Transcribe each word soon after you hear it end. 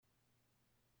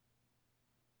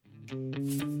Hi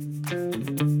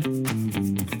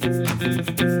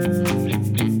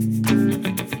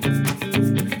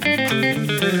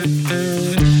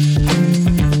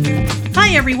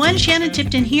everyone, Shannon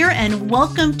Tipton here, and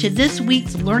welcome to this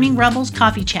week's Learning Rebels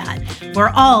Coffee Chat,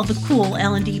 where all the cool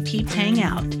L&D peeps hang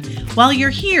out. While you're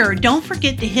here, don't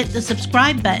forget to hit the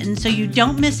subscribe button so you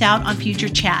don't miss out on future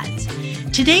chats.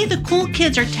 Today, the cool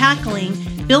kids are tackling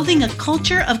building a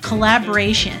culture of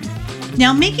collaboration.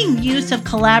 Now, making use of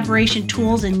collaboration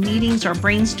tools in meetings or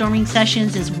brainstorming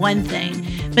sessions is one thing,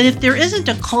 but if there isn't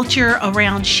a culture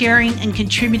around sharing and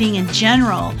contributing in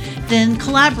general, then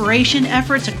collaboration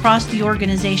efforts across the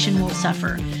organization will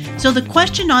suffer. So the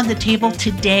question on the table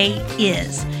today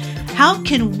is, how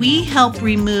can we help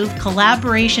remove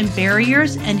collaboration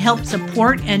barriers and help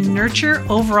support and nurture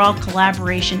overall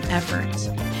collaboration efforts?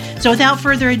 So without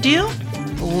further ado,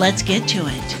 let's get to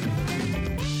it.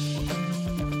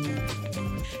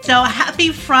 So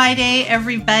happy Friday,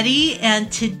 everybody.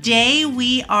 And today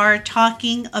we are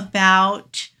talking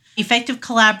about effective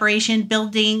collaboration,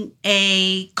 building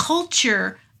a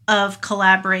culture of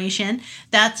collaboration.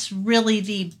 That's really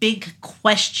the big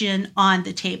question on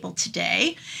the table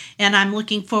today. And I'm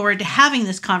looking forward to having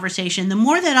this conversation. The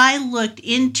more that I looked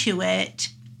into it,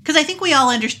 because I think we all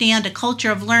understand a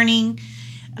culture of learning,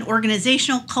 an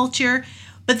organizational culture,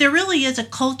 but there really is a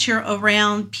culture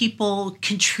around people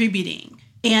contributing.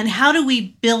 And how do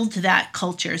we build that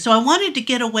culture? So I wanted to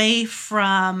get away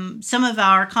from some of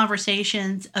our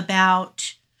conversations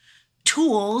about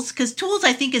tools, because tools,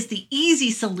 I think, is the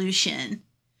easy solution.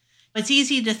 It's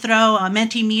easy to throw a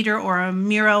Mentimeter or a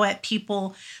Miro at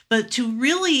people, but to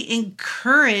really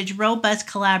encourage robust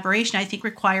collaboration, I think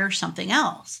requires something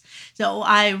else. So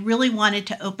I really wanted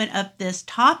to open up this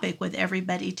topic with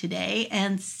everybody today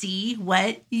and see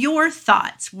what your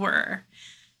thoughts were.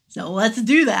 So let's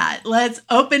do that. Let's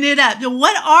open it up.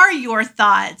 What are your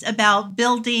thoughts about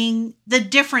building the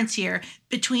difference here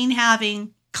between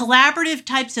having collaborative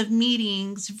types of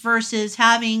meetings versus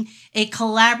having a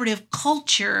collaborative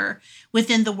culture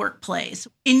within the workplace?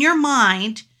 In your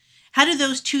mind, how do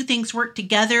those two things work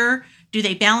together? Do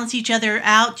they balance each other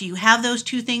out? Do you have those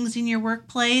two things in your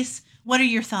workplace? What are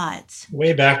your thoughts?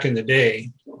 Way back in the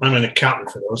day, I'm an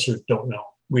accountant for those who don't know.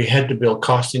 We had to build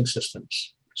costing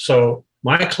systems. So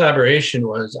my collaboration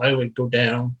was I would go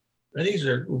down, and these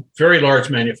are very large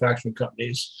manufacturing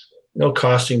companies, no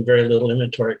costing, very little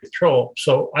inventory control.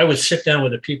 So I would sit down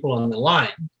with the people on the line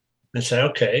and say,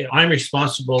 okay, I'm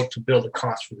responsible to build a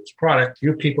cost for this product.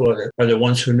 You people are the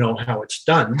ones who know how it's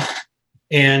done.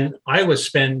 And I would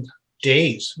spend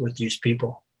days with these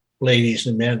people, ladies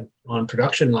and men on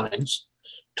production lines,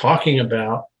 talking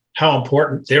about how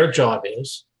important their job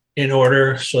is in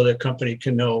order so the company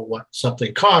can know what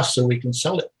something costs so we can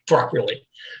sell it properly.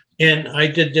 And I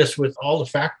did this with all the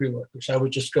factory workers. I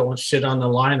would just go and sit on the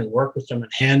line and work with them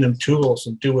and hand them tools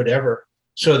and do whatever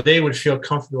so they would feel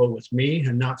comfortable with me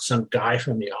and not some guy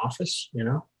from the office, you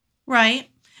know? Right.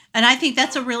 And I think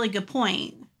that's a really good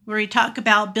point where you talk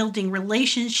about building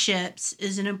relationships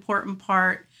is an important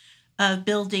part of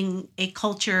building a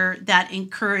culture that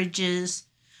encourages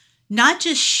not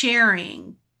just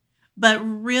sharing, but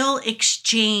real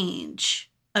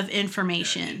exchange of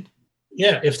information.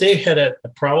 Yeah, if they had a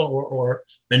problem or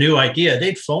a new idea,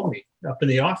 they'd phone me up in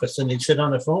the office and they'd sit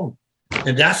on the phone.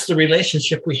 And that's the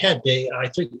relationship we had. I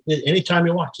think anytime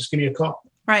you want, just give me a call.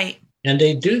 Right. And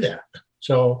they do that.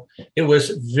 So it was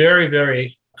very,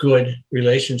 very good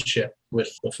relationship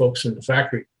with the folks in the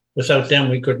factory. Without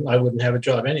them, I wouldn't have a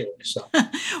job anyway. So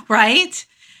Right.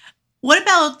 What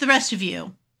about the rest of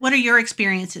you? What are your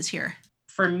experiences here?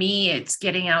 For me, it's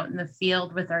getting out in the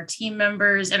field with our team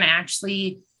members and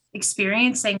actually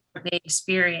experiencing what they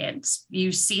experience.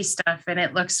 You see stuff and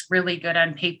it looks really good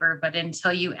on paper, but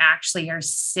until you actually are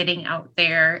sitting out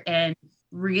there and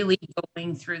really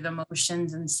going through the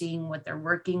motions and seeing what they're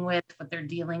working with, what they're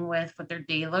dealing with, what their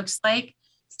day looks like,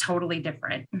 it's totally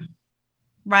different.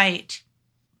 Right.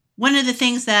 One of the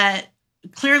things that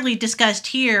clearly discussed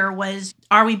here was,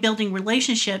 are we building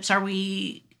relationships? Are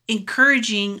we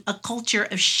encouraging a culture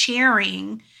of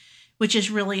sharing, which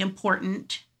is really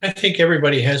important? I think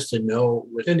everybody has to know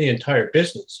within the entire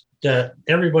business that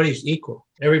everybody's equal.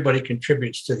 Everybody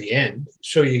contributes to the end.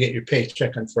 So you get your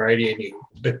paycheck on Friday and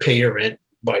you pay your rent,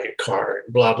 buy your car,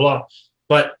 and blah, blah.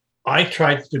 But I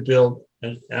tried to build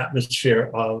an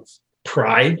atmosphere of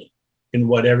pride in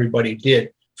what everybody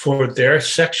did. For their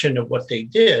section of what they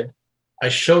did, I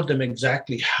showed them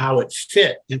exactly how it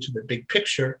fit into the big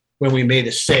picture when we made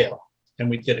a sale and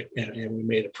we did it and we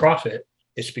made a profit.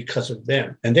 It's because of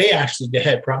them. And they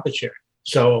had profit sharing.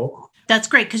 So that's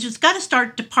great, because it's got to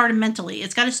start departmentally.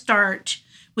 It's got to start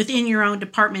within your own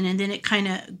department, and then it kind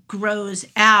of grows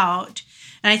out.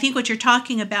 And I think what you're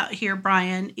talking about here,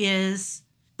 Brian, is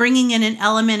bringing in an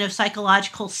element of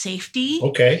psychological safety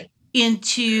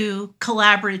into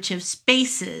collaborative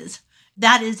spaces.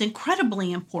 That is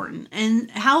incredibly important. And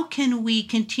how can we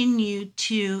continue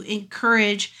to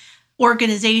encourage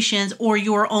organizations or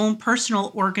your own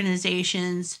personal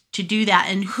organizations to do that?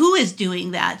 And who is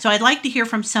doing that? So I'd like to hear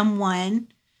from someone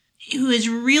who is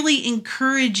really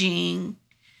encouraging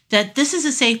that this is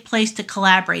a safe place to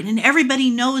collaborate. And everybody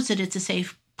knows that it's a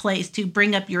safe place to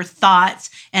bring up your thoughts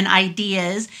and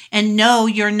ideas, and no,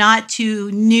 you're not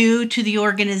too new to the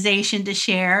organization to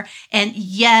share. And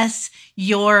yes,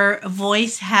 your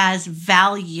voice has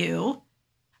value.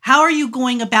 How are you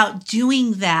going about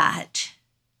doing that,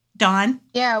 Dawn?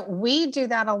 Yeah, we do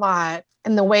that a lot.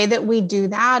 And the way that we do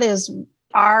that is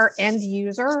our end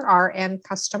user, our end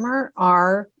customer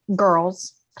are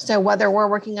girls. So whether we're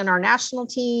working on our national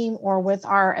team or with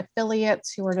our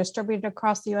affiliates who are distributed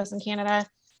across the US and Canada,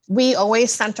 we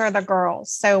always center the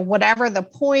girls. So whatever the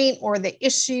point or the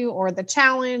issue or the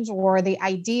challenge or the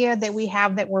idea that we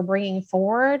have that we're bringing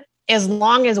forward, as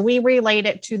long as we relate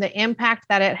it to the impact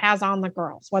that it has on the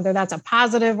girls, whether that's a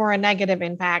positive or a negative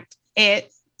impact,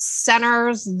 it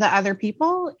centers the other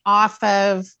people off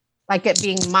of like it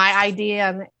being my idea.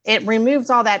 And it removes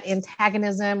all that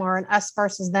antagonism or an us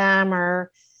versus them,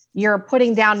 or you're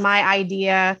putting down my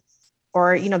idea,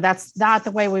 or, that's not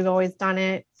the way we've always done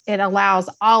it. It allows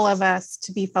all of us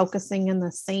to be focusing in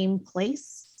the same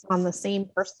place, on the same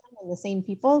person and the same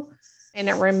people. And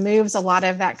it removes a lot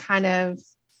of that kind of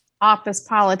office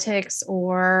politics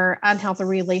or unhealthy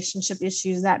relationship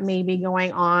issues that may be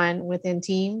going on within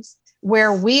teams.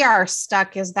 Where we are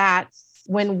stuck is that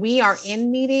when we are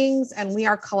in meetings and we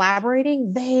are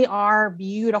collaborating, they are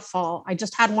beautiful. I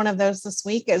just had one of those this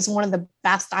week. It was one of the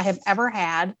best I have ever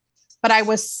had, but I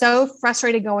was so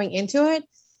frustrated going into it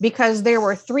because there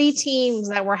were 3 teams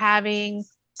that were having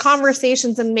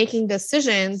conversations and making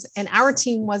decisions, and our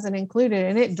team wasn't included,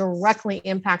 and it directly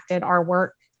impacted our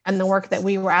work and the work that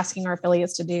we were asking our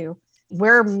affiliates to do.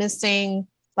 We're missing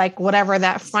like whatever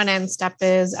that front end step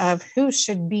is of who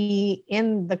should be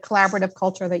in the collaborative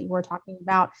culture that you were talking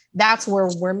about. That's where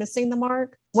we're missing the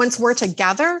mark. Once we're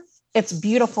together, it's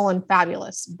beautiful and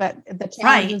fabulous, but the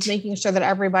challenge is making sure that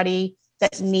everybody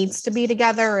that needs to be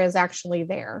together is actually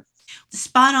there.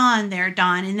 Spot on there,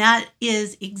 Dawn. And that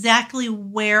is exactly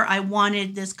where I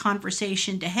wanted this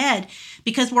conversation to head,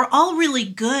 because we're all really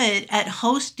good at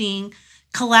hosting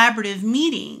collaborative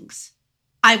meetings.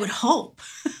 I would hope,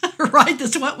 right?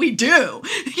 That's what we do.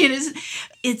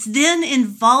 It's then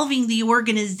involving the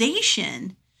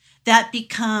organization that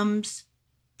becomes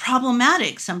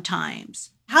problematic sometimes.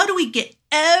 How do we get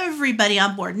everybody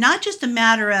on board? Not just a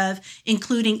matter of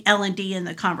including L&D in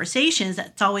the conversations,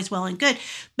 that's always well and good,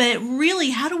 but really,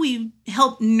 how do we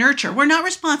help nurture? We're not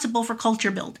responsible for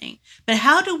culture building, but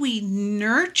how do we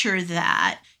nurture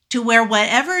that to where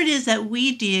whatever it is that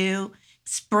we do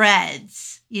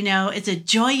spreads? It's a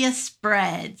joyous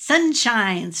spread,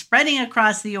 sunshine spreading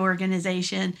across the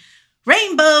organization,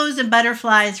 rainbows and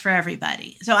butterflies for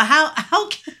everybody. So how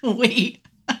can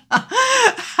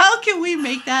we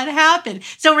make that happen?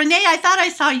 So Renee, I thought I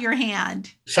saw your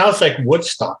hand. Sounds like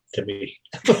Woodstock to me.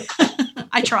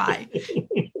 I try.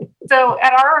 So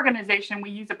at our organization, we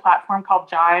use a platform called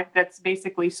Jive that's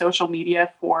basically social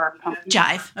media for companies.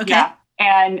 Jive, okay. Yeah.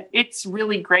 And it's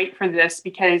really great for this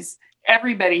because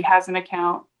everybody has an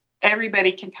account.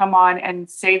 Everybody can come on and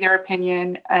say their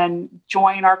opinion and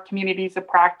join our communities of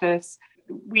practice.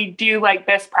 We do like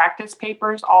best practice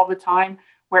papers all the time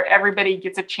where everybody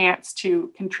gets a chance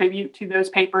to contribute to those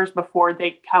papers before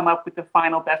they come up with the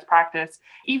final best practice.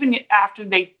 Even after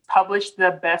they publish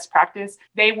the best practice,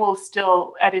 they will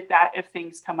still edit that if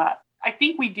things come up. I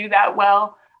think we do that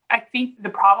well. I think the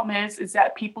problem is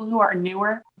that people who are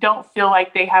newer don't feel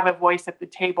like they have a voice at the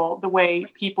table the way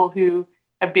people who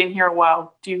have been here a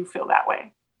while do feel that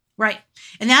way. Right.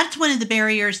 And that's one of the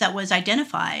barriers that was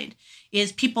identified,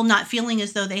 is people not feeling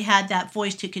as though they had that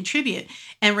voice to contribute.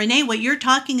 And Renee, what you're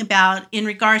talking about in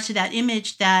regards to that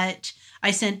image that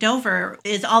I sent over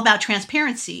is all about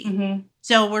transparency. Mm-hmm.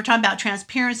 So we're talking about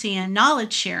transparency and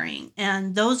knowledge sharing.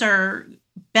 And those are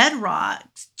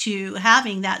bedrocks to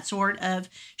having that sort of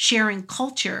sharing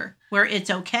culture where it's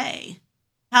okay.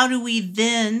 How do we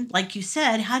then, like you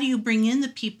said, how do you bring in the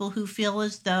people who feel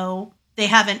as though they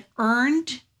haven't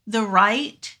earned the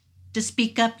right to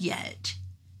speak up yet,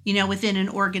 within an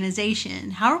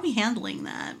organization? How are we handling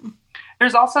that?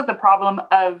 There's also the problem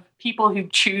of people who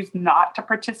choose not to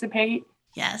participate.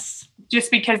 Yes. Just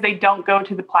because they don't go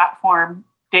to the platform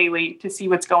daily to see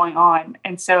what's going on.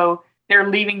 And so they're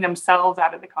leaving themselves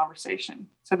out of the conversation.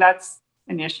 So that's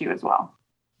an issue as well.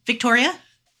 Victoria?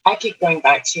 I keep going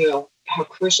back to how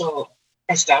crucial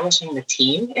establishing the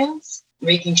team is,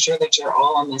 making sure that you're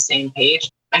all on the same page.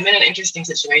 I'm in an interesting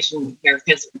situation here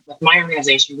because with my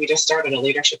organization, we just started a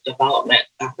leadership development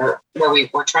effort where we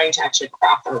were trying to actually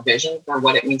craft our vision for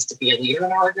what it means to be a leader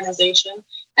in our organization.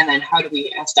 And then how do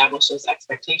we establish those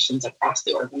expectations across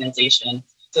the organization?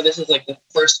 So this is like the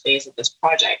first phase of this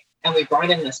project. And we brought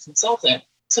in this consultant.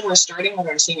 So we're starting with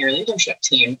our senior leadership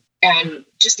team. And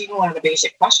just even one of the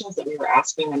basic questions that we were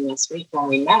asking them this week when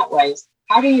we met was,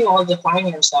 how do you all define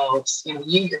yourselves,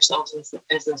 you yourselves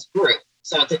as this group?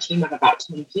 So it's a team of about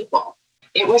 10 people.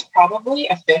 It was probably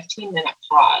a 15-minute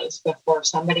pause before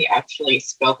somebody actually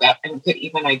spoke up and could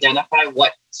even identify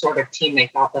what sort of team they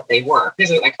thought that they were. Because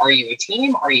they're like, are you a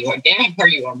team? Are you a gang? Are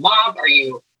you a mob?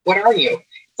 What are you?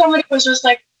 Somebody was just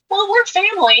like, well, we're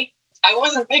family. I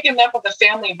wasn't picking up with the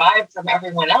family vibe from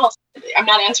everyone else. I'm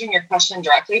not answering your question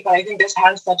directly, but I think this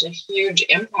has such a huge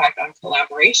impact on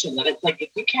collaboration that it's like, if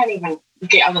you can't even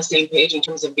get on the same page in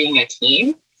terms of being a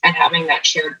team and having that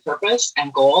shared purpose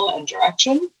and goal and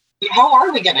direction, how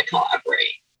are we going to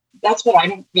collaborate? That's what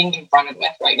I'm being confronted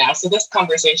with right now. So this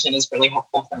conversation is really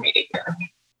helpful for me to hear.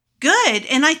 Good.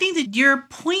 And I think that your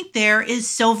point there is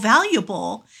so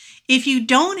valuable. If you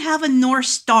don't have a North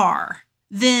Star,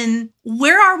 then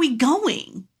where are we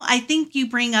going? I think you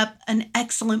bring up an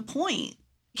excellent point.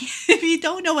 If you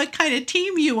don't know what kind of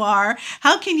team you are,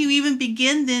 how can you even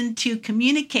begin then to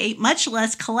communicate, much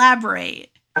less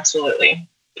collaborate? Absolutely.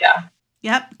 Yeah.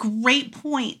 Yep. Great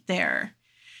point there.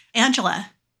 Angela.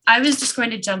 I was just going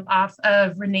to jump off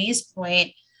of Renee's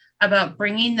point about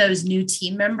bringing those new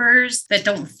team members that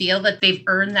don't feel that they've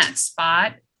earned that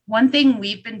spot. One thing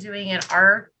we've been doing at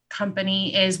our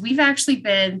company is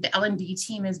the L&D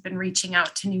team has been reaching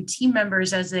out to new team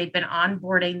members as they've been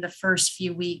onboarding the first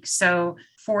few weeks. So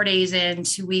 4 days in,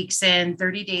 2 weeks in,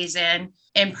 30 days in.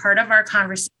 And part of our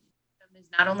conversation is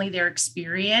not only their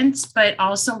experience, but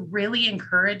also really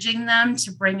encouraging them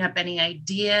to bring up any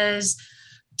ideas,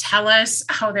 tell us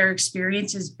how their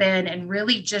experience has been, and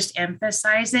really just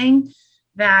emphasizing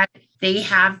that they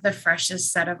have the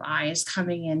freshest set of eyes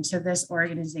coming into this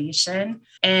organization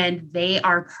and they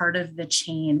are part of the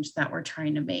change that we're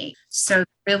trying to make. So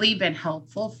really been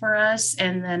helpful for us.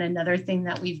 And then another thing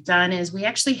that we've done is we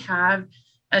actually have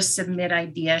a submit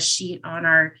idea sheet on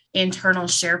our internal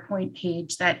SharePoint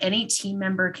page that any team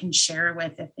member can share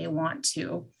with if they want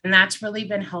to. And that's really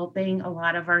been helping a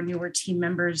lot of our newer team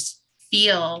members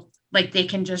feel like they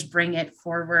can just bring it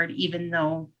forward, even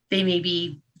though they may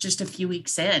be just a few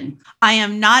weeks in. I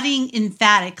am nodding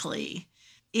emphatically.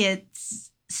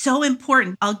 It's so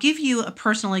important. I'll give you a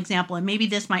personal example, and maybe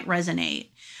this might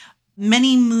resonate.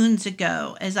 Many moons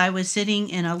ago, as I was sitting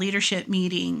in a leadership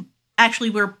meeting, actually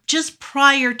we're just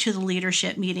prior to the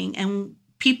leadership meeting, and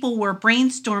people were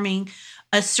brainstorming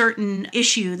a certain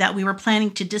issue that we were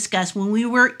planning to discuss when we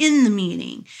were in the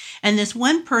meeting. And this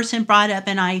one person brought up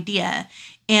an idea,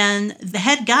 and the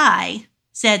head guy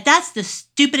said, that's the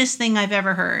stupidest thing I've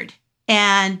ever heard.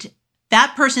 And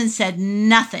that person said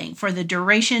nothing for the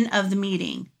duration of the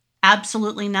meeting,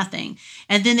 absolutely nothing.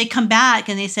 And then they come back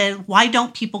and they said, why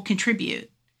don't people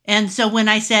contribute? And so when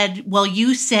I said, well,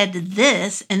 you said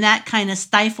this, and that kind of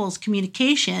stifles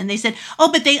communication, they said,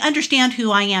 oh, but they understand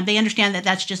who I am. They understand that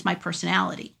that's just my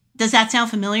personality. Does that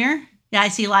sound familiar? Yeah, I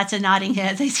see lots of nodding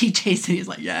heads. I see Jason, he's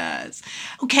like, yes.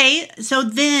 Okay, so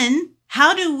then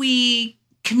how do we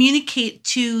communicate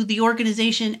to the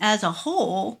organization as a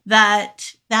whole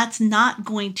that that's not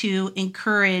going to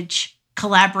encourage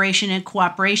collaboration and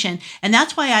cooperation? And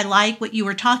that's why I like what you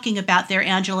were talking about there,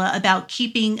 Angela, about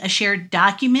keeping a shared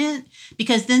document,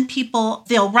 because then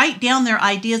they'll write down their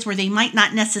ideas where they might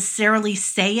not necessarily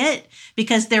say it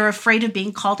because they're afraid of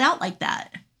being called out like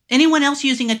that. Anyone else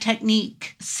using a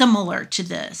technique similar to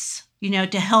this,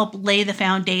 to help lay the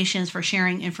foundations for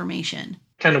sharing information?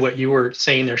 Kind of what you were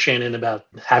saying there, Shannon, about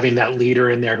having that leader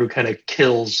in there who kind of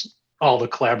kills all the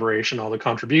collaboration, all the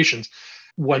contributions.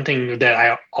 One thing that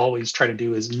I always try to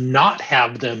do is not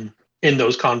have them in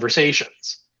those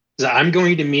conversations. I'm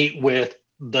going to meet with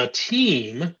the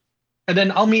team, and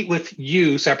then I'll meet with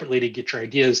you separately to get your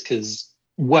ideas, because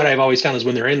what I've always found is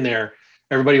when they're in there,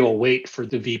 everybody will wait for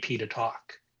the VP to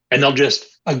talk, and they'll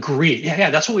just agree. Yeah,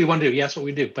 that's what we want to do. Yeah, that's what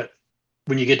we do. But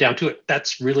when you get down to it,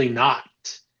 that's really not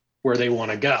where they want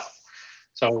to go.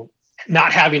 So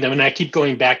not having them, and I keep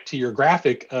going back to your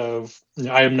graphic of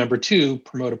item number 2,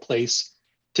 promote a place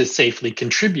to safely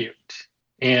contribute.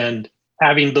 And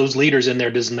having those leaders in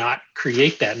there does not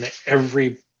create that. And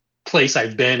every place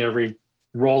I've been, every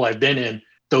role I've been in,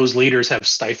 those leaders have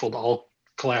stifled all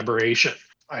collaboration.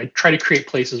 I try to create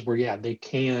places where, yeah, they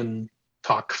can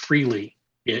talk freely,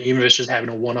 even if it's just having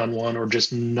a one-on-one or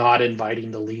just not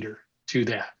inviting the leader to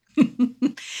that.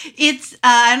 It's,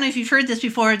 I don't know if you've heard this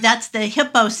before, that's the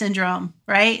hippo syndrome,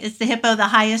 right? It's the hippo, the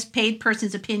highest paid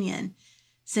person's opinion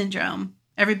syndrome.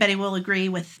 Everybody will agree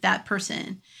with that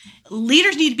person.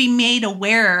 Leaders need to be made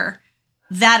aware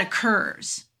that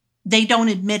occurs. They don't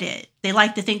admit it. They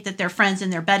like to think that they're friends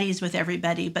and they're buddies with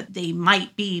everybody, but they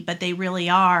might be, but they really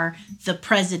are the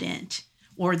president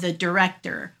or the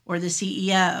director or the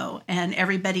CEO. And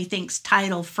everybody thinks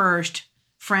title first,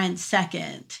 friends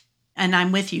second. And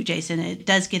I'm with you, Jason. It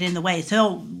does get in the way.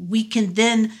 So we can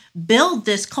then build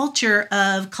this culture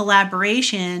of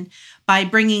collaboration by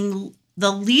bringing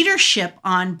the leadership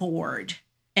on board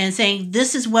and saying,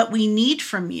 this is what we need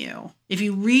from you. If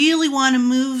you really want to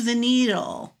move the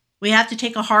needle, we have to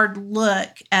take a hard look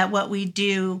at what we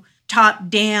do top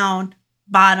down,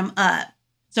 bottom up.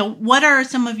 So what are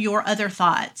some of your other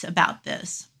thoughts about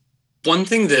this? One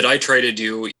thing that I try to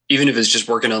do, even if it's just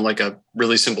working on like a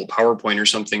really simple PowerPoint or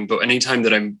something, but anytime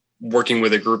that I'm working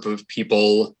with a group of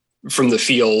people from the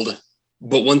field,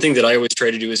 but one thing that I always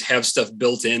try to do is have stuff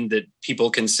built in that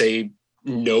people can say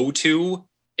no to,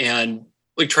 and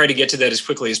like try to get to that as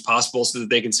quickly as possible so that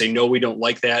they can say, no, we don't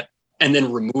like that, and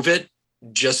then remove it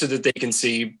just so that they can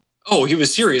see, oh, he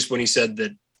was serious when he said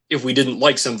that if we didn't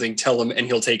like something, tell him and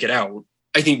he'll take it out.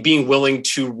 I think being willing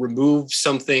to remove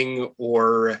something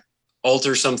or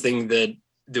alter something that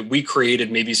we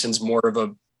created maybe sends more of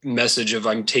a message of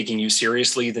I'm taking you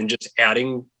seriously than just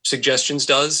adding suggestions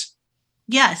does.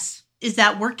 Yes. Is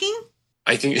that working?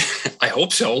 I think, I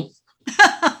hope so.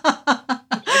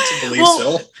 I'd like to believe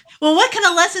so. Well, what kind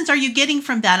of lessons are you getting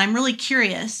from that? I'm really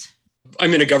curious.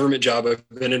 I'm in a government job. I've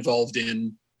been involved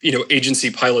in,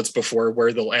 agency pilots before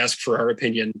where they'll ask for our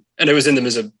opinion. And I was in them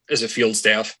as a field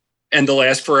staff, and they'll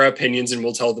ask for our opinions and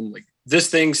we'll tell them like, this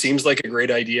thing seems like a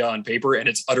great idea on paper and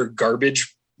it's utter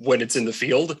garbage when it's in the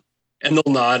field. And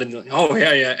they'll nod and oh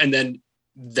yeah. And then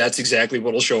that's exactly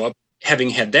what will show up.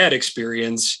 Having had that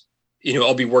experience,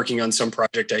 I'll be working on some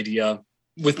project idea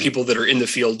with people that are in the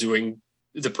field doing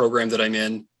the program that I'm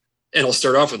in. And I'll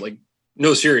start off with like,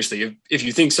 no, seriously, if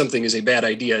you think something is a bad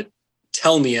idea,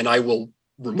 tell me and I will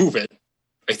remove it.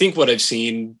 I think what I've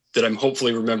seen that I'm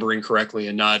hopefully remembering correctly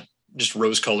and not just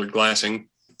rose-colored glassing.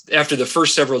 After the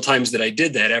first several times that I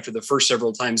did that, after the first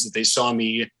several times that they saw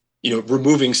me,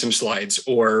 removing some slides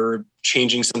or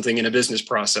changing something in a business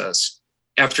process,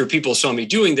 after people saw me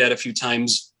doing that a few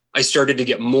times, I started to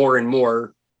get more and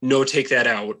more, no, take that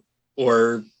out.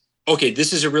 Or, okay,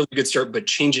 this is a really good start, but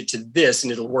change it to this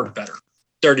and it'll work better.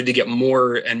 Started to get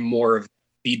more and more of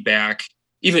feedback,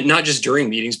 even not just during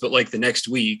meetings, but like the next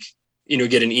week,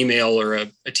 get an email or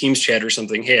a Teams chat or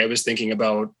something. Hey, I was thinking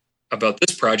about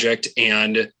this project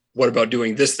and what about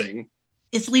doing this thing?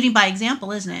 It's leading by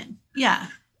example, isn't it? Yeah,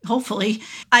 hopefully.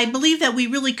 I believe that we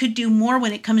really could do more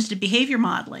when it comes to behavior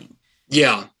modeling.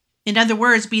 Yeah. In other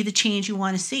words, be the change you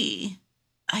want to see.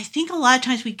 I think a lot of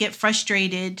times we get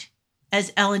frustrated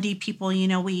as L&D people,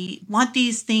 we want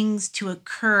these things to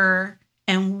occur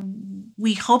and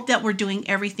we hope that we're doing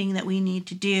everything that we need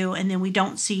to do. And then we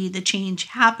don't see the change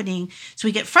happening. So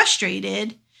we get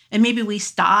frustrated and maybe we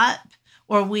stop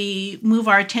or we move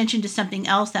our attention to something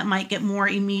else that might get more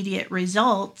immediate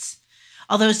results.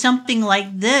 Although something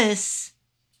like this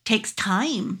takes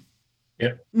time.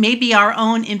 Yeah. Maybe our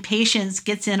own impatience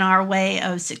gets in our way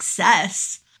of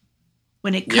success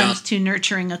when it comes to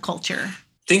nurturing a culture.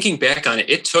 Thinking back on it,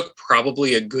 it took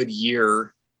probably a good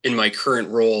year in my current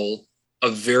role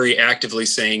of very actively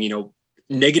saying,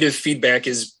 negative feedback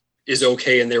is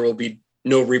okay and there will be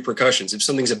no repercussions. If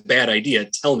something's a bad idea,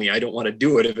 tell me. I don't want to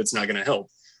do it if it's not going to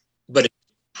help. But it's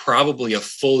probably a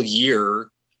full year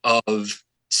of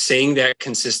saying that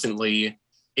consistently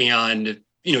and,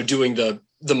 doing the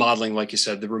modeling, like you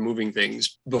said, the removing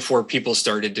things before people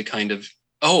started to kind of,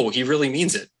 oh, he really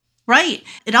means it. Right.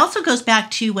 It also goes back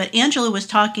to what Angela was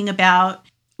talking about.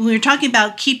 We were talking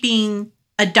about keeping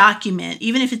a document,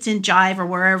 even if it's in Jive or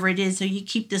wherever it is. So you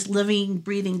keep this living,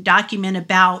 breathing document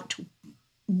about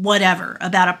whatever,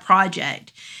 about a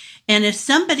project. And if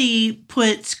somebody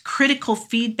puts critical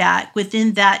feedback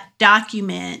within that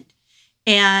document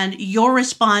and your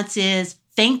response is,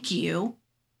 thank you,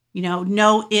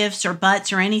 no ifs or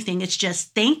buts or anything, it's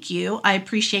just thank you, I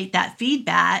appreciate that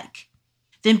feedback,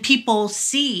 then people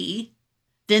see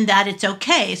then that it's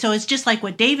okay. So it's just like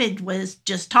what David was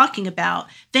just talking about.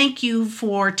 Thank you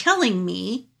for telling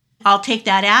me. I'll take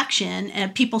that action.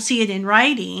 And people see it in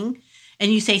writing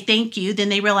and you say thank you, then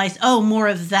they realize, oh, more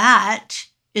of that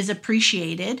is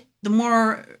appreciated. The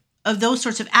more of those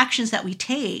sorts of actions that we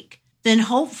take, then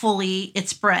hopefully it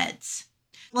spreads.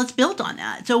 Let's build on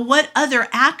that. So what other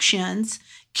actions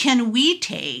can we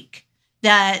take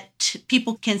that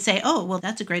people can say, oh, well,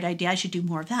 that's a great idea. I should do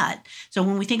more of that. So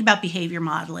when we think about behavior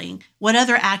modeling, what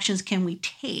other actions can we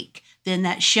take then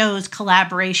that shows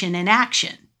collaboration in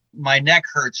action? My neck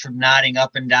hurts from nodding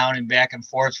up and down and back and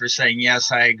forth for saying,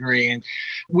 yes, I agree. And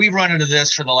we've run into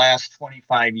this for the last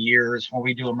 25 years when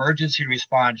we do emergency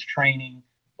response training.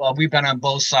 Well, we've been on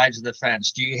both sides of the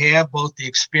fence. Do you have both the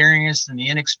experienced and the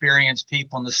inexperienced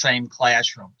people in the same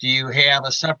classroom? Do you have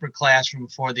a separate classroom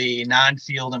for the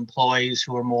non-field employees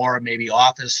who are more maybe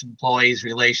office employees in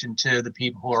relation to the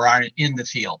people who are in the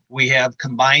field? We have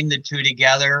combined the two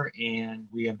together, and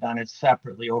we have done it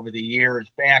separately over the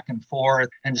years, back and forth.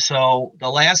 And so the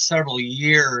last several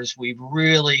years, we've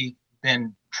really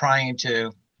been trying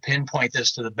to pinpoint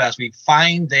this to the best. We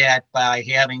find that by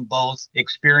having both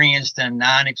experienced and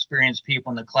non-experienced people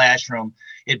in the classroom,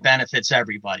 it benefits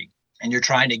everybody. And you're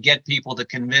trying to get people to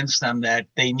convince them that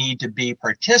they need to be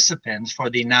participants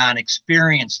for the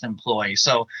non-experienced employees.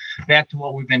 So back to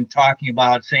what we've been talking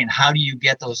about, saying, how do you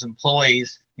get those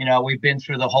employees? You know, we've been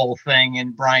through the whole thing,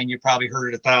 and Brian, you probably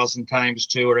heard it 1,000 times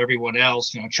too, or everyone else,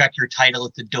 check your title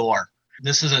at the door.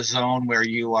 This is a zone where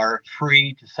you are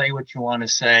free to say what you want to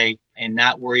say and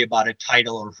not worry about a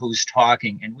title or who's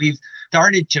talking. And we've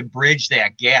started to bridge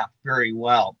that gap very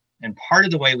well. And part of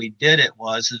the way we did it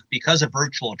was because of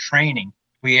virtual training.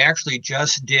 We actually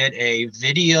just did a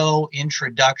video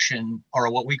introduction,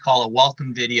 or what we call a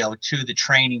welcome video, to the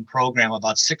training program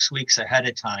about 6 weeks ahead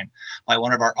of time by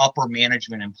one of our upper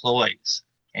management employees.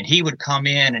 And he would come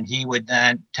in and he would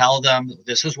then tell them,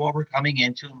 this is what we're coming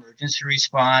into, emergency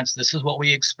response. This is what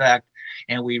we expect.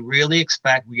 And we really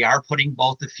expect, we are putting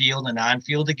both the field and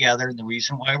non-field together. And the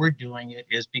reason why we're doing it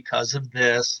is because of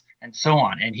this, and so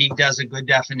on. And he does a good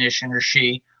definition, or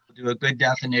she will do a good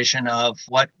definition of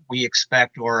what we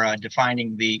expect, or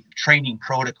defining the training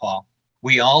protocol.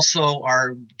 We also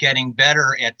are getting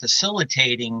better at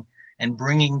facilitating and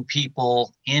bringing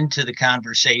people into the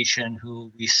conversation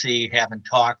who we see haven't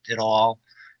talked at all.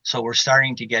 So we're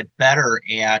starting to get better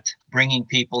at bringing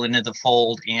people into the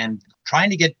fold and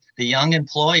trying to get the young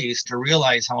employees to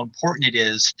realize how important it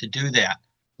is to do that.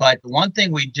 But one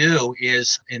thing we do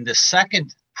is, in the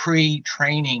second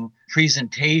pre-training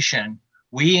presentation,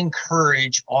 we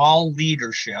encourage all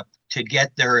leadership to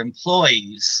get their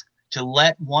employees to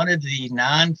let one of the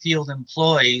non-field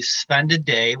employees spend a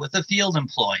day with a field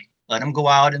employee. Let them go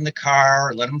out in the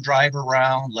car, let them drive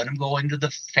around, let them go into the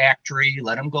factory,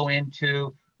 let them go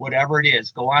into whatever it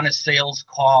is, go on a sales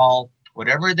call,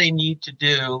 whatever they need to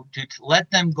do to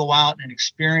let them go out and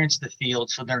experience the field,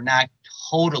 so they're not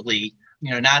totally,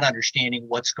 not understanding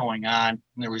what's going on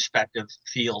in their respective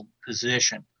field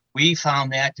position. We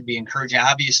found that to be encouraging.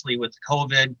 Obviously, with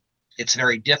COVID, it's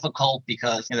very difficult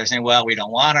because they're saying, well, we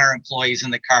don't want our employees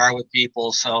in the car with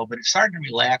people. But it's starting to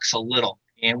relax a little.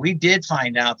 And we did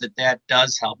find out that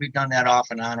does help. We've done that off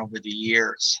and on over the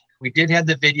years. We did have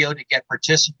the video to get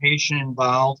participation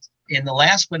involved. And the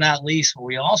last but not least, what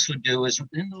we also do is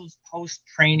within those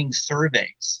post-training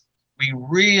surveys, we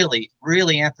really,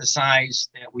 really emphasize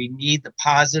that we need the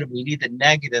positive, we need the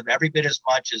negative every bit as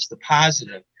much as the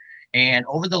positive. And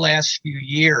over the last few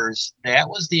years, that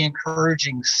was the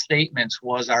encouraging statements,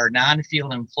 was our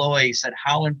non-field employees said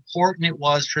how important it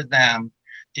was for them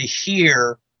to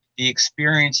hear the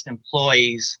experienced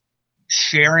employees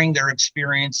sharing their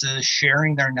experiences,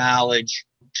 sharing their knowledge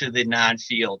to the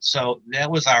non-field. So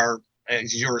that was our,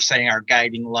 as you were saying, our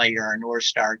guiding light, or our North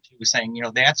Star, too, saying,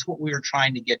 that's what we were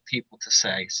trying to get people to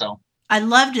say. So I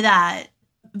loved that.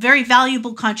 Very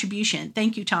valuable contribution.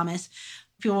 Thank you, Thomas,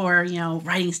 for,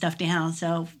 writing stuff down.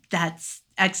 So that's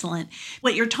excellent.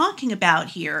 What you're talking about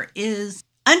here is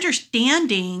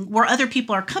understanding where other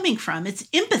people are coming from. It's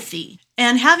empathy.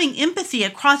 And having empathy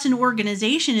across an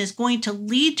organization is going to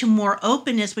lead to more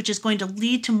openness, which is going to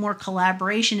lead to more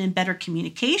collaboration and better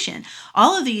communication.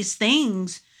 All of these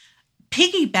things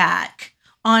piggyback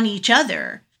on each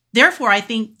other. Therefore, I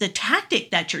think the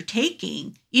tactic that you're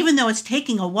taking, even though it's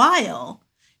taking a while,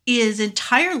 is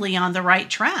entirely on the right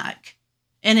track.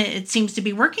 And it seems to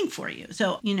be working for you.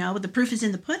 So, the proof is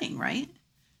in the pudding, right?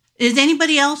 Is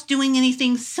anybody else doing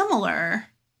anything similar,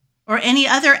 or any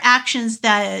other actions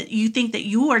that you think that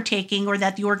you are taking or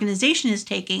that the organization is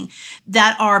taking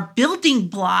that are building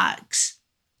blocks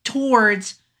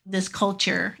towards this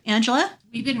culture? Angela?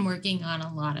 We've been working on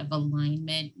a lot of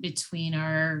alignment between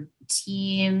our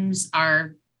teams,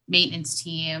 our maintenance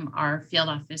team, our field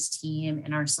office team,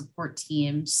 and our support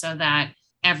team, so that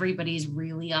everybody's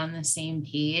really on the same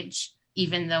page,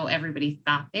 even though everybody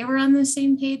thought they were on the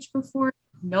same page before.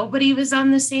 nobody was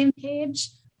on the same page.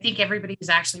 I think everybody was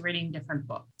actually reading different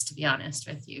books, to be honest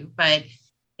with you, but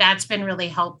that's been really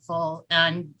helpful.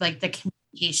 And like the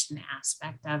communication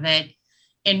aspect of it,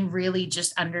 and really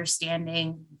just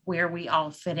understanding where we all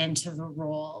fit into the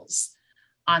roles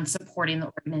on supporting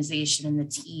the organization and the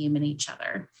team and each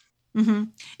other. Mm-hmm.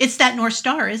 It's that North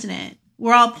Star, isn't it?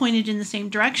 We're all pointed in the same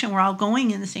direction. We're all going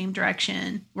in the same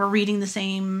direction. We're reading the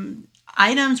same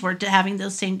items. We're having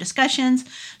those same discussions.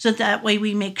 So that way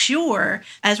we make sure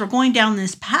as we're going down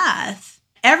this path,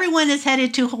 everyone is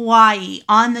headed to Hawaii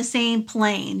on the same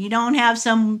plane. You don't have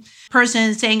some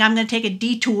person saying, I'm going to take a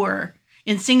detour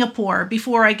in Singapore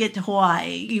before I get to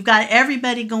Hawaii. You've got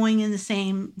everybody going in the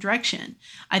same direction.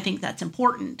 I think that's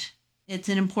important. It's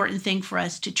an important thing for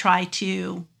us to try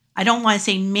to, I don't want to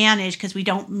say manage because we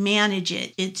don't manage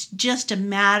it. It's just a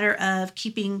matter of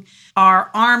keeping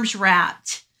our arms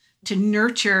wrapped to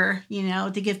nurture,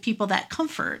 to give people that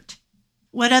comfort.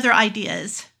 What other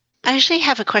ideas? I actually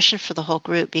have a question for the whole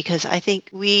group, because I think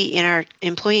we, in our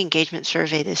employee engagement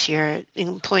survey this year,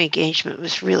 employee engagement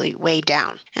was really way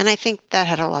down. And I think that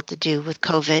had a lot to do with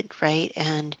COVID, right?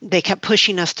 And they kept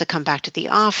pushing us to come back to the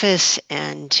office,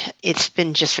 and it's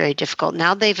been just very difficult.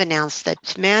 Now they've announced that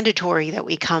it's mandatory that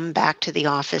we come back to the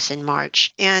office in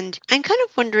March. And I'm kind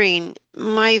of wondering,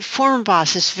 my former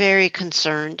boss is very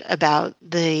concerned about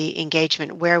the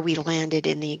engagement, where we landed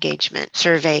in the engagement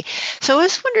survey. So I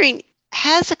was wondering,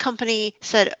 has a company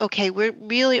said, okay, we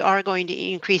really are going to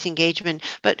increase engagement,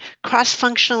 but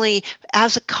cross-functionally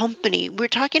as a company, we're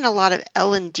talking a lot of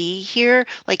L&D here,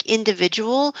 like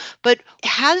individual, but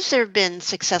has there been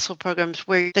successful programs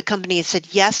where the company has said,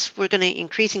 yes, we're going to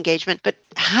increase engagement, but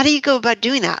how do you go about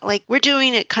doing that? Like, we're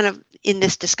doing it kind of in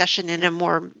this discussion in a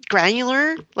more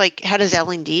granular, like how does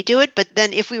L&D do it? But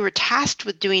then if we were tasked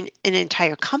with doing an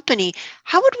entire company,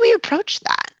 how would we approach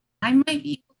that? I might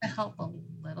be able to help a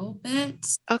little bit.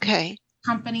 Okay.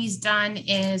 Company's done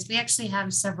is we actually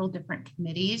have several different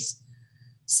committees.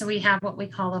 So we have what we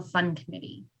call a fun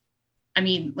committee. I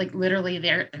mean, like literally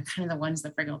they're kind of the ones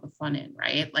that bring all the fun in,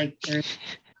 right? Like there's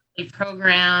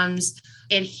programs.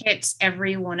 It hits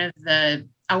every one of the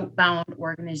outbound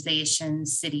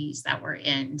organizations, cities that we're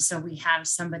in. So we have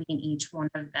somebody in each one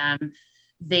of them.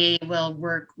 They will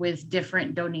work with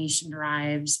different donation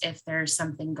drives if there's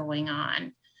something going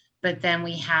on. But then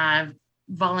we have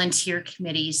volunteer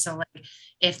committees. So like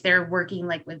if they're working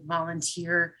like with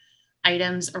volunteer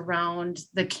items around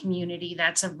the community,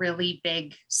 that's a really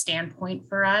big standpoint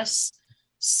for us.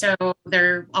 So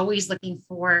they're always looking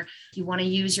for, if you want to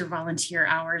use your volunteer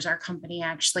hours, our company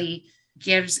actually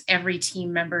gives every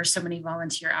team member so many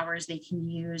volunteer hours they can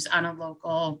use on a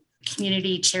local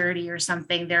community charity or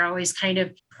something. They're always kind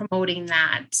of promoting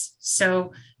that.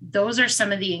 So those are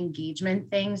some of the engagement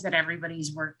things that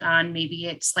everybody's worked on. Maybe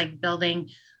it's like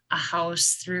building a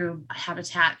house through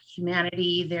Habitat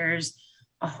Humanity. There's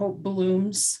a Hope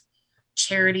Blooms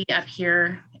charity up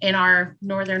here in our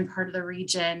northern part of the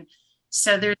region.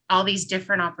 So there's all these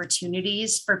different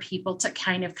opportunities for people to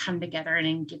kind of come together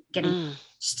and get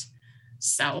engaged.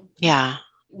 So yeah,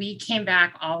 we came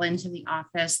back all into the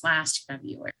office last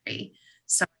February.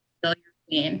 So I feel your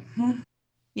pain.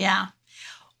 Yeah.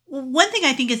 One thing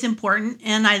I think is important,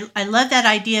 and I love that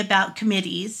idea about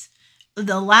committees.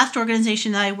 The last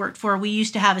organization that I worked for, we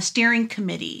used to have a steering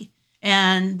committee,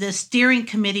 and the steering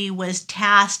committee was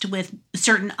tasked with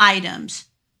certain items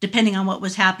depending on what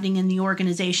was happening in the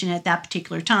organization at that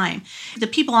particular time. The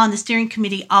people on the steering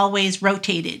committee always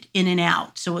rotated in and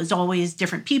out. So it was always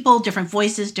different people, different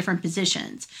voices, different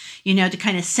positions, to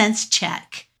kind of sense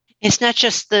check. It's not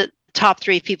just the top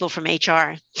 3 people from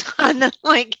HR.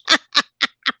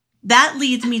 That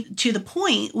leads me to the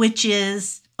point, which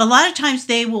is a lot of times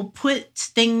they will put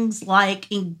things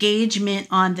like engagement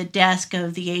on the desk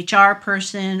of the HR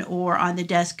person or on the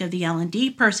desk of the L&D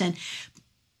person.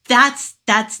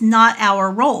 That's not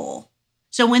our role.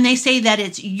 So when they say that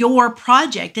it's your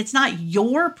project, it's not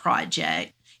your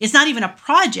project. It's not even a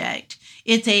project.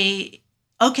 It's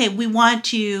okay, we want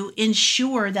to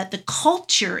ensure that the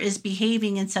culture is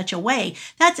behaving in such a way.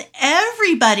 That's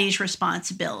everybody's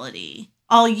responsibility.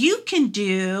 All you can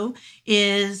do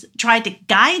is try to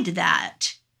guide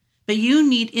that. But you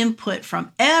need input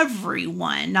from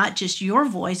everyone, not just your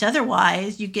voice.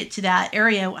 Otherwise, you get to that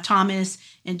area Thomas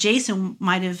and Jason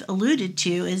might have alluded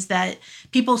to, is that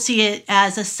people see it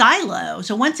as a silo.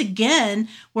 So once again,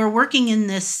 we're working in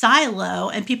this silo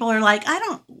and people are like,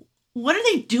 what are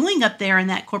they doing up there in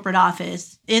that corporate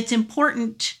office? It's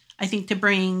important, I think, to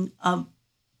bring a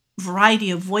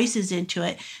variety of voices into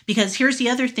it, because here's the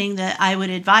other thing that I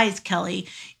would advise, Kelly,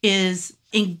 is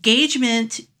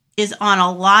engagement is on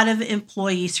a lot of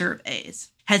employee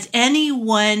surveys. Has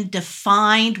anyone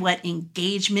defined what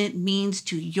engagement means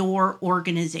to your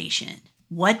organization?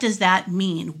 What does that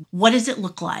mean? What does it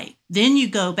look like? Then you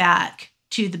go back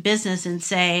to the business and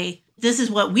say, this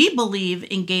is what we believe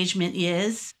engagement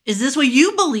is. Is this what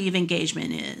you believe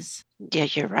engagement is? Yeah,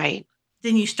 you're right.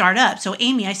 Then you start up. So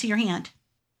Amy, I see your hand.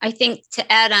 I think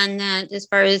to add on that, as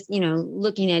far as,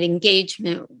 looking at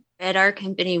engagement at our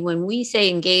company, when we say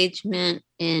engagement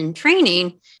in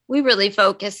training, we really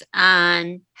focus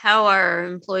on how our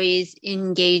employees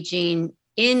engaging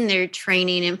in their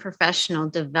training and professional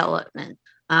development.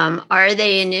 Are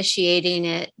they initiating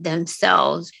it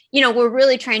themselves? We're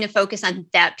really trying to focus on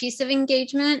that piece of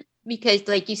engagement because,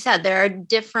 like you said, there are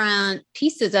different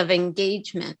pieces of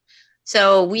engagement.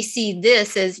 So we see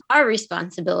this as our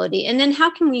responsibility. And then how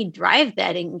can we drive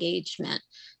that engagement?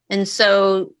 And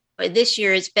so this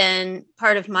year it's been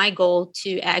part of my goal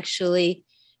to actually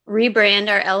rebrand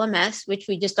our LMS, which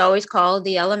we just always call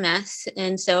the LMS.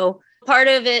 And so part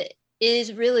of it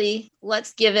is really,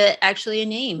 let's give it actually a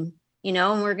name,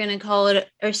 and we're going to call it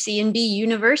our CNB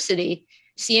University,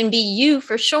 CNBU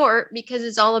for short, because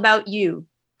it's all about you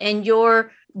and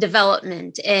your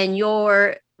development and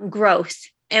your growth.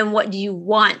 And what do you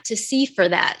want to see for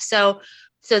that? So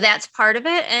that's part of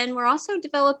it. And we're also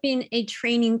developing a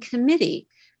training committee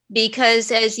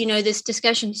because, as this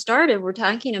discussion started, we're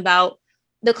talking about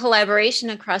the collaboration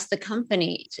across the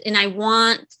company. And I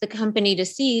want the company to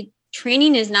see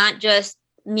training is not just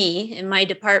me and my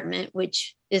department,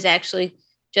 which is actually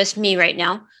just me right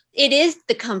now. It is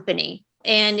the company.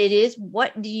 And it is,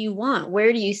 what do you want?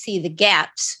 Where do you see the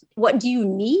gaps? What do you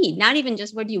need? Not even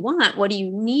just what do you want? What do you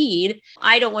need?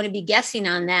 I don't want to be guessing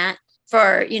on that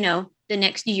for, the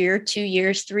next year, 2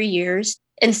 years, 3 years,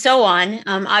 and so on.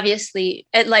 Obviously,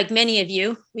 like many of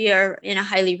you, we are in a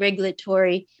highly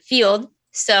regulatory field.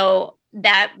 So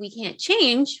that we can't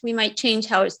change. We might change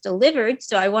how it's delivered.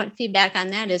 So I want feedback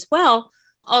on that as well.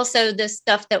 Also, the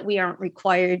stuff that we aren't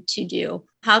required to do.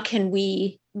 How can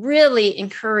we really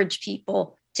encourage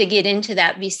people to get into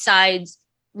that besides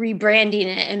rebranding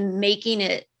it and making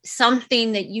it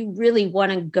something that you really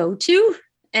want to go to?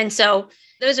 And so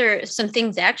those are some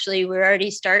things actually we're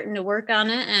already starting to work on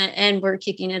it and we're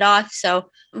kicking it off. So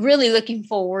really looking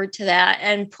forward to that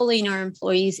and pulling our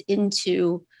employees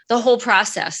into the whole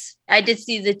process. I did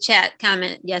see the chat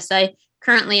comment. Yes, I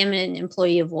currently am an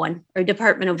employee of one or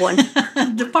department of one.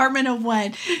 Department of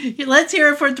one. Let's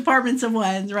hear it for departments of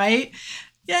ones, right?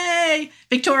 Yay.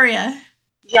 Victoria.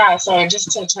 Yeah, so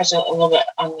just to touch a little bit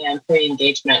on the employee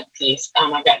engagement piece,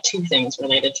 I've got two things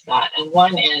related to that. And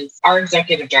one is our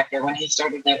executive director, when he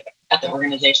started at the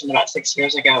organization about 6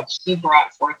 years ago, he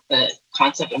brought forth the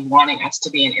concept of wanting us to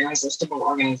be an irresistible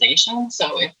organization.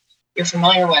 So if you're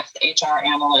familiar with HR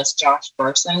analyst Josh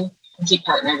Bersin, he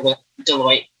partnered with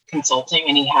Deloitte Consulting,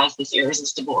 and he has this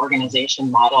irresistible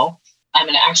organization model. And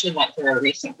it actually went through a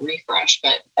recent refresh,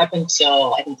 but up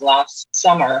until I think last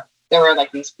summer, there were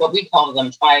like these, what we call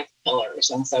them 5 pillars.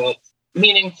 And so it's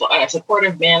meaningful,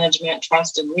 supportive management,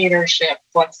 trust and leadership,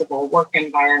 flexible work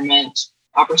environment,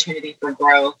 opportunity for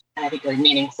growth, and I think like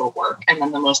meaningful work. And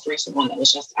then the most recent one that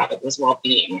was just added was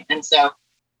well-being. And so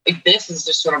this is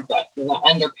just sort of the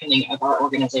underpinning of our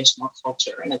organizational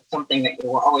culture. And it's something that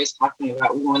we're always talking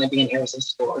about. We want to be an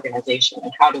irresistible organization.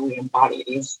 And how do we embody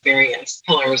these various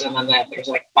pillars? And then there's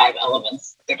like 5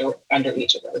 elements that are under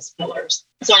each of those pillars.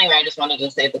 So anyway, I just wanted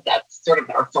to say that that's sort of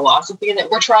our philosophy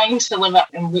that we're trying to live up.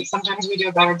 And sometimes we do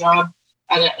a better job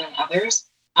at it than others.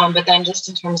 But then just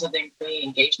in terms of the employee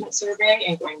engagement survey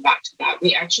and going back to that,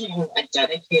 we actually have a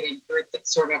dedicated group that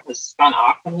sort of has spun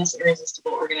off from this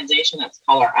irresistible organization. That's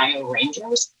called our IO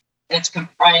Rangers. And it's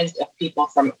comprised of people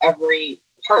from every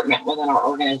department within our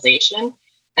organization.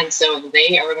 And so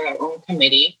they are their own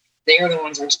committee. They are the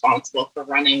ones responsible for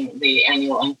running the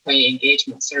annual employee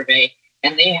engagement survey.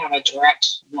 And they have a direct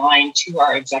line to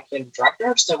our executive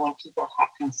director. So when people have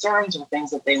concerns or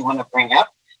things that they want to bring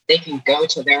up, they can go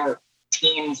to their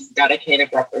team's dedicated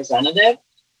representative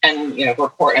and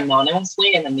report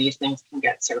anonymously, and then these things can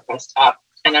get surfaced up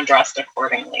and addressed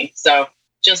accordingly. So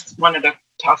just wanted to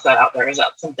toss that out there. Is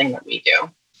that something that we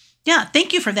do? Yeah,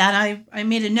 thank you for that. I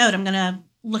made a note. I'm going to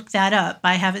look that up.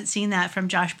 I haven't seen that from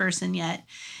Josh Bersin yet.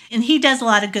 And he does a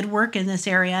lot of good work in this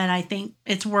area, and I think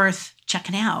it's worth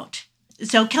checking out.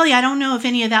 So Kelly, I don't know if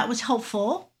any of that was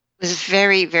helpful. It was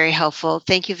very, very helpful.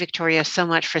 Thank you, Victoria, so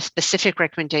much for specific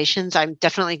recommendations. I'm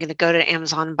definitely going to go to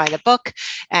Amazon and buy the book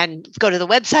and go to the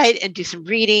website and do some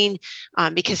reading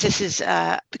because this is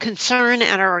a concern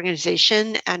at our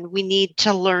organization and we need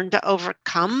to learn to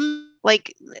overcome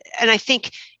And I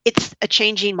think it's a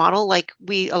changing model. Like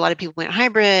a lot of people went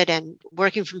hybrid and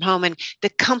working from home, and the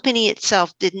company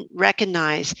itself didn't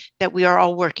recognize that we are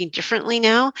all working differently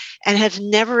now and has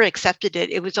never accepted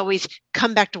it. It was always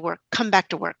come back to work, come back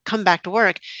to work, come back to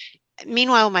work.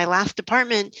 Meanwhile, my last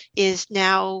department is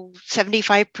now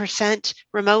 75%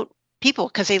 remote people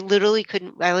because they literally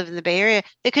couldn't. I live in the Bay Area.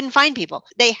 They couldn't find people.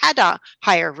 They had to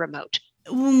hire remote.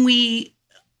 When we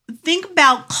think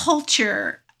about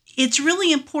culture, it's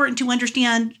really important to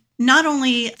understand not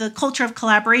only the culture of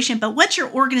collaboration, but what's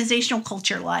your organizational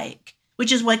culture like,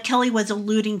 which is what Kelly was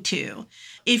alluding to.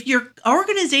 If your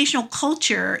organizational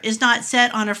culture is not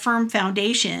set on a firm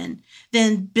foundation,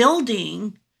 then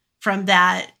building from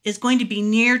that is going to be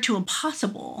near to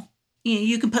impossible.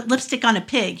 You can put lipstick on a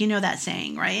pig, you know that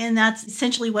saying, right? And that's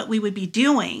essentially what we would be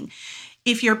doing.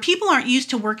 If your people aren't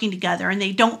used to working together and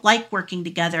they don't like working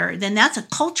together, then that's a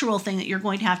cultural thing that you're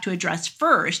going to have to address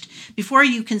first before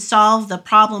you can solve the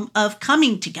problem of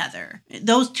coming together.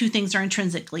 Those two things are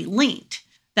intrinsically linked.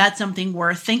 That's something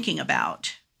worth thinking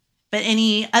about. But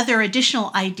any other additional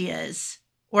ideas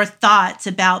or thoughts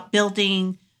about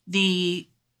building the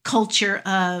culture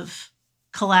of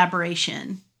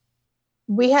collaboration?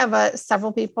 We have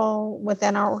several people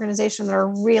within our organization that are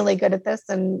really good at this,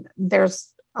 and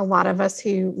there's a lot of us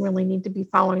who really need to be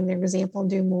following their example and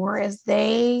do more, is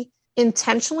they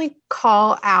intentionally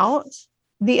call out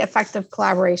the effective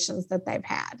collaborations that they've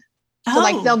had. So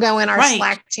like they'll go in our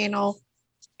Slack channel,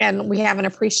 and we have an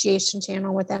appreciation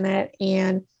channel within it,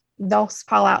 and they'll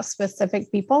call out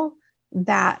specific people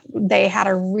that they had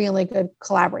a really good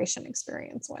collaboration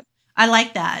experience with. I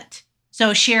like that.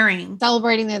 So sharing.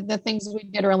 Celebrating the things we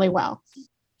did really well.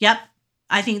 Yep.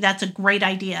 I think that's a great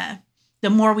idea. The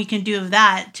more we can do of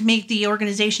that to make the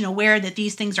organization aware that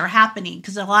these things are happening.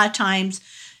 Because a lot of times,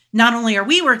 not only are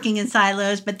we working in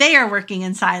silos, but they are working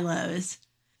in silos.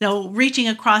 So reaching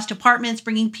across departments,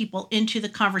 bringing people into the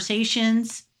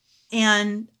conversations.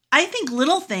 And I think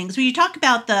little things, when you talk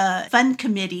about the fund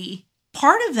committee,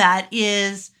 part of that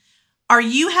is, are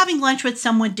you having lunch with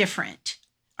someone different?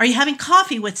 Are you having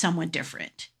coffee with someone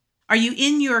different? Are you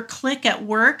in your clique at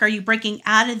work? Are you breaking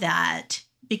out of that?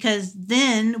 Because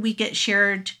then we get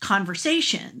shared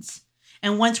conversations.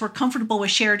 And once we're comfortable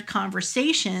with shared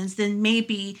conversations, then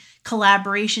maybe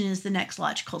collaboration is the next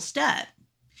logical step.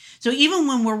 So even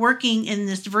when we're working in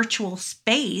this virtual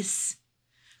space,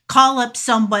 call up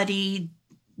somebody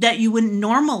that you wouldn't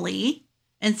normally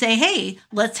and say, hey,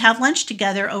 let's have lunch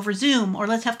together over Zoom, or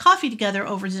let's have coffee together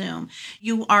over Zoom.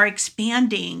 You are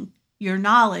expanding your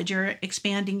knowledge, you're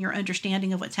expanding your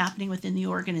understanding of what's happening within the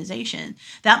organization.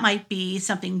 That might be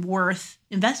something worth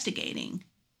investigating.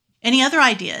 Any other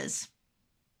ideas?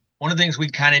 One of the things we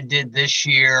kind of did this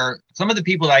year, some of the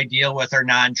people I deal with are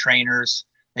non-trainers.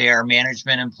 They are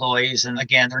management employees. And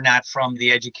again, they're not from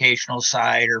the educational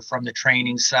side or from the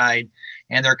training side.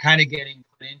 And they're kind of getting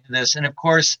put into this. And of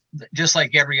course, just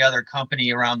like every other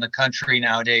company around the country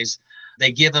nowadays,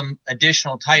 they give them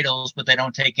additional titles, but they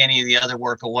don't take any of the other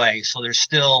work away. So they're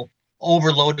still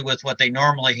overloaded with what they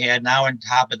normally had. Now, on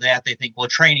top of that, they think, well,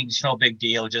 training's no big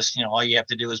deal. Just, all you have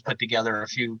to do is put together a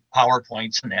few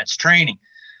PowerPoints and that's training.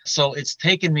 So it's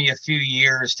taken me a few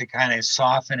years to kind of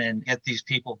soften and get these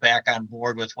people back on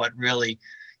board with what really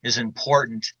is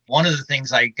important. One of the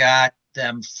things I got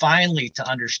them finally to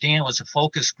understand was a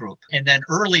focus group. And then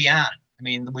early on,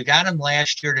 we got them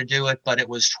last year to do it, but it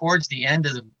was towards the end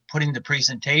of putting the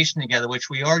presentation together, which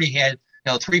we already had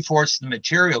 3/4 of the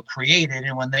material created.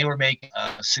 And when they were making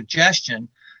a suggestion,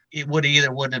 it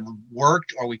wouldn't have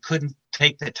worked, or we couldn't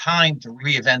take the time to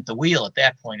reinvent the wheel at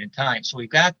that point in time. So we've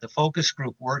got the focus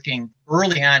group working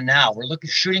early on now. We're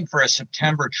shooting for a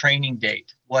September training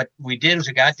date. What we did was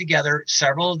we got together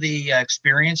several of the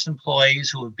experienced employees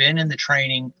who have been in the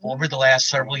training over the last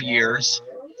several years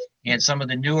and some of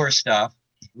the newer stuff.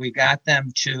 We got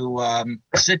them to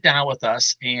sit down with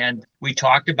us, and we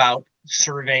talked about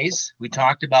surveys. We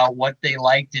talked about what they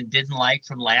liked and didn't like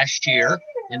from last year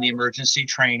in the emergency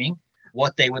training,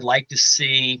 what they would like to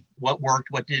see, what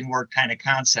worked, what didn't work kind of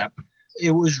concept.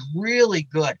 It was really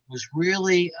good. It was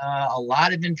really a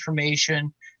lot of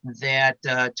information that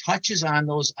touches on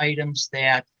those items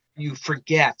that you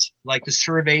forget, like the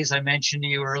surveys I mentioned to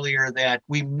you earlier, that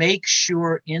we make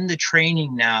sure in the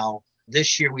training now,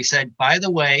 this year we said, by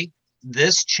the way,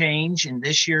 this change in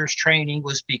this year's training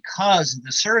was because of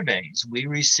the surveys we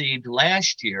received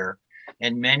last year.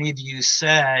 And many of you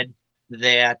said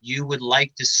that you would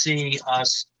like to see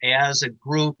us as a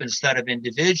group instead of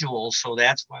individuals. So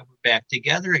that's why we're back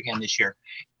together again this year.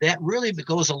 That really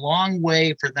goes a long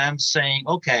way for them saying,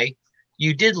 okay,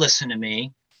 you did listen to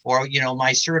me. Or,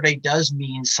 my survey does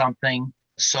mean something.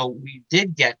 So we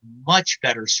did get much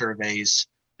better surveys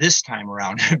this time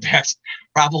around. In fact,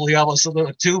 probably almost a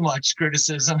little too much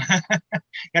criticism.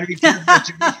 Got to be careful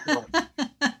to be sure.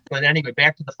 But anyway,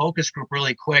 back to the focus group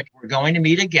really quick. We're going to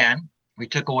meet again. We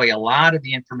took away a lot of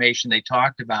the information they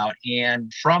talked about.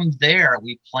 And from there,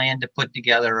 we plan to put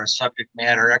together a subject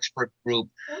matter expert group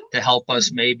to help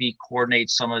us maybe coordinate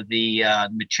some of the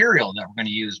material that we're going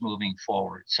to use moving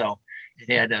forward. So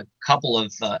it had a couple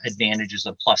of advantages,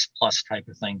 a plus type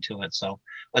of thing to it. So,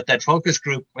 but that focus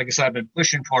group, like I said, I've been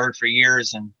pushing for it for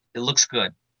years and it looks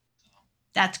good.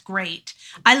 That's great.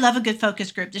 I love a good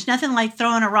focus group. There's nothing like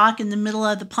throwing a rock in the middle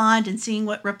of the pond and seeing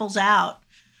what ripples out.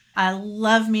 I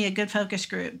love me a good focus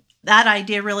group. That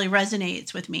idea really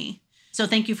resonates with me. So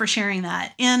thank you for sharing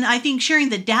that. And I think sharing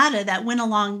the data that went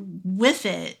along with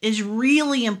it is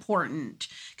really important.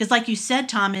 Because like you said,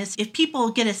 Thomas, if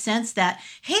people get a sense that,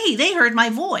 hey, they heard my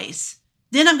voice,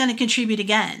 then I'm going to contribute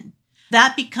again.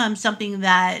 That becomes something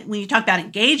that when you talk about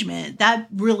engagement, that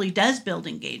really does build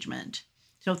engagement.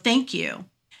 So thank you.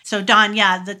 So Don,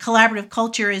 yeah, the collaborative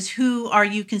culture is who are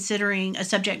you considering a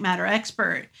subject matter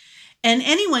expert? And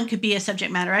anyone could be a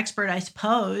subject matter expert, I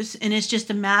suppose. And it's just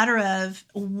a matter of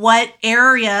what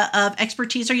area of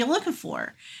expertise are you looking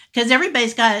for? Because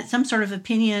everybody's got some sort of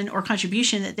opinion or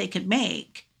contribution that they could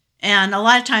make. And a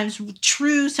lot of times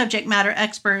true subject matter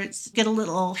experts get a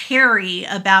little hairy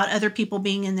about other people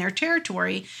being in their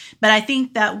territory. But I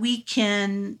think that we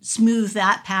can smooth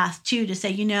that path too, to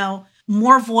say,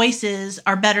 more voices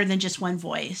are better than just one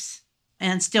voice,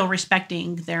 and still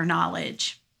respecting their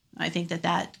knowledge. I think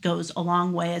that goes a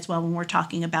long way as well when we're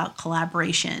talking about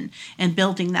collaboration and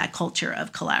building that culture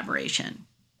of collaboration.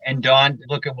 And Dawn,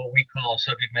 look at what we call a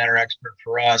subject matter expert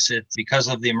for us. It's because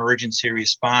of the emergency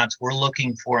response. We're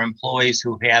looking for employees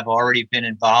who have already been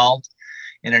involved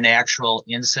in an actual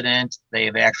incident. They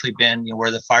have actually been where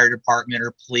the fire department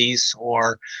or police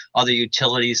or other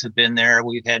utilities have been there.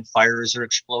 We've had fires or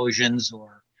explosions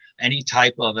or any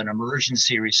type of an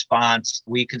emergency response.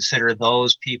 We consider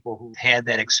those people who've had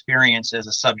that experience as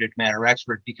a subject matter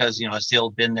expert because, it's the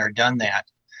old been there, done that.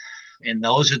 And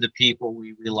those are the people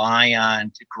we rely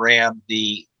on to grab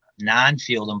the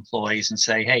non-field employees and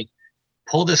say, hey,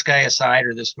 pull this guy aside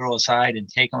or this girl aside and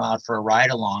take them out for a ride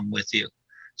along with you.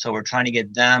 So we're trying to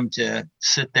get them to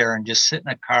sit there and just sit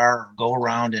in a car or go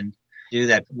around and do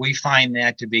that. We find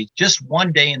that to be just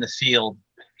one day in the field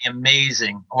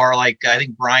amazing. Or like I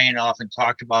think Brian often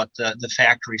talked about the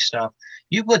factory stuff.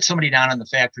 You put somebody down on the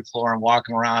factory floor and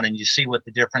walking around and you see what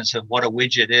the difference of what a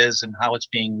widget is and how it's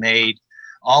being made.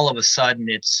 All of a sudden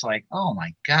it's like, oh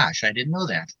my gosh, I didn't know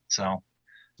that. So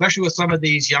especially with some of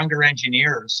these younger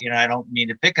engineers, I don't mean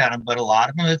to pick on them, but a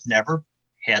lot of them have never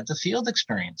had the field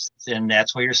experience. And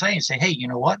that's what you're saying. Say, hey, you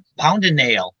know what? Pound a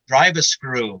nail, drive a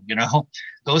screw,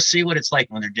 go see what it's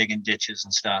like when they're digging ditches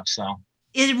and stuff. So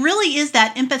it really is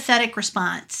that empathetic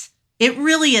response. It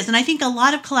really is. And I think a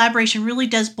lot of collaboration really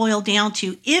does boil down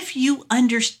to if you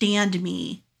understand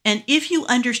me and if you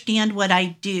understand what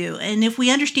I do, and if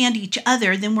we understand each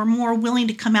other, then we're more willing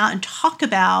to come out and talk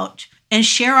about and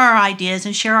share our ideas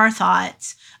and share our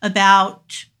thoughts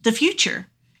about the future,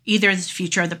 either the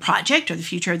future of the project or the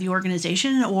future of the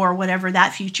organization or whatever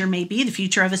that future may be, the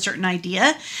future of a certain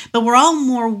idea. But we're all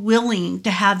more willing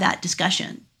to have that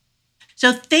discussion.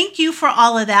 So thank you for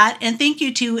all of that. And thank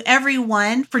you to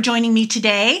everyone for joining me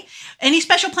today. Any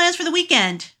special plans for the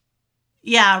weekend?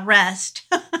 Yeah, rest.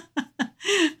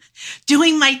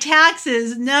 Doing my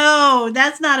taxes. No,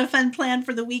 that's not a fun plan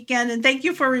for the weekend. And thank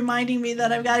you for reminding me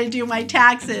that I've got to do my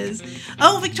taxes.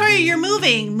 Oh, Victoria, you're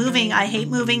moving. Moving. I hate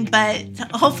moving, but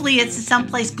hopefully it's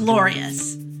someplace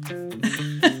glorious.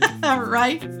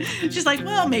 Right? She's like,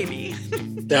 well, maybe.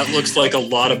 That looks like a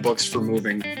lot of books for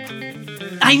moving.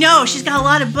 I know. She's got a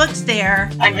lot of books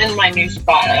there. I'm in my new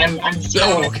spot. I'm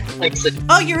still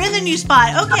Oh, you're in the new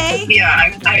spot. Okay.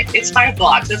 Yeah, it's 5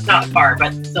 blocks. It's not far,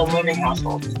 but still moving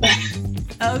households.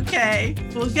 Okay.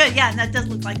 Well, good. Yeah, and that does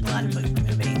look like a lot of books for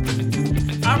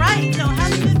moving. All right. So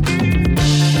have a good.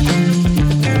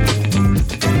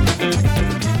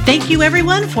 Thank you,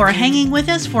 everyone, for hanging with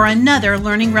us for another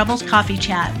Learning Rebels Coffee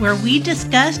Chat, where we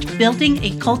discussed building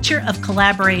a culture of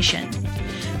collaboration.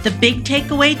 The big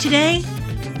takeaway today: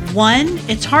 1,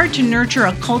 it's hard to nurture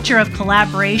a culture of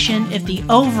collaboration if the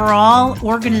overall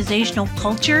organizational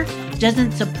culture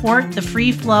doesn't support the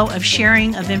free flow of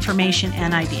sharing of information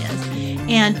and ideas.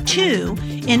 And 2,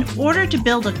 in order to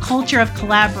build a culture of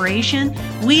collaboration,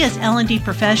 we as L&D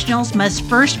professionals must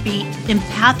first be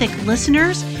empathic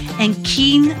listeners and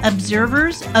keen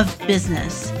observers of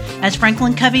business. As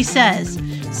Franklin Covey says,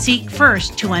 seek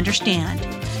first to understand.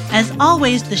 As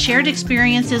always, the shared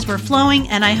experiences were flowing,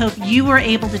 and I hope you were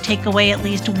able to take away at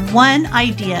least one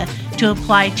idea to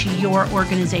apply to your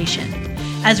organization.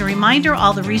 As a reminder,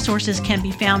 all the resources can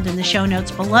be found in the show notes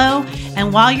below.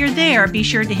 And while you're there, be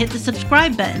sure to hit the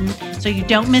subscribe button so you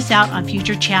don't miss out on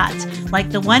future chats, like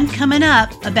the one coming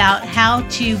up about how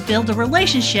to build a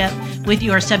relationship with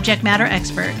your subject matter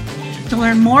expert. To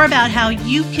learn more about how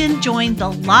you can join the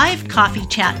live coffee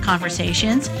chat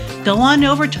conversations, go on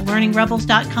over to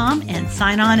learningrebels.com and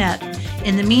sign on up.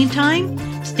 In the meantime,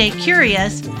 stay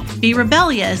curious, be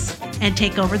rebellious, and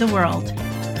take over the world.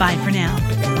 Bye for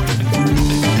now.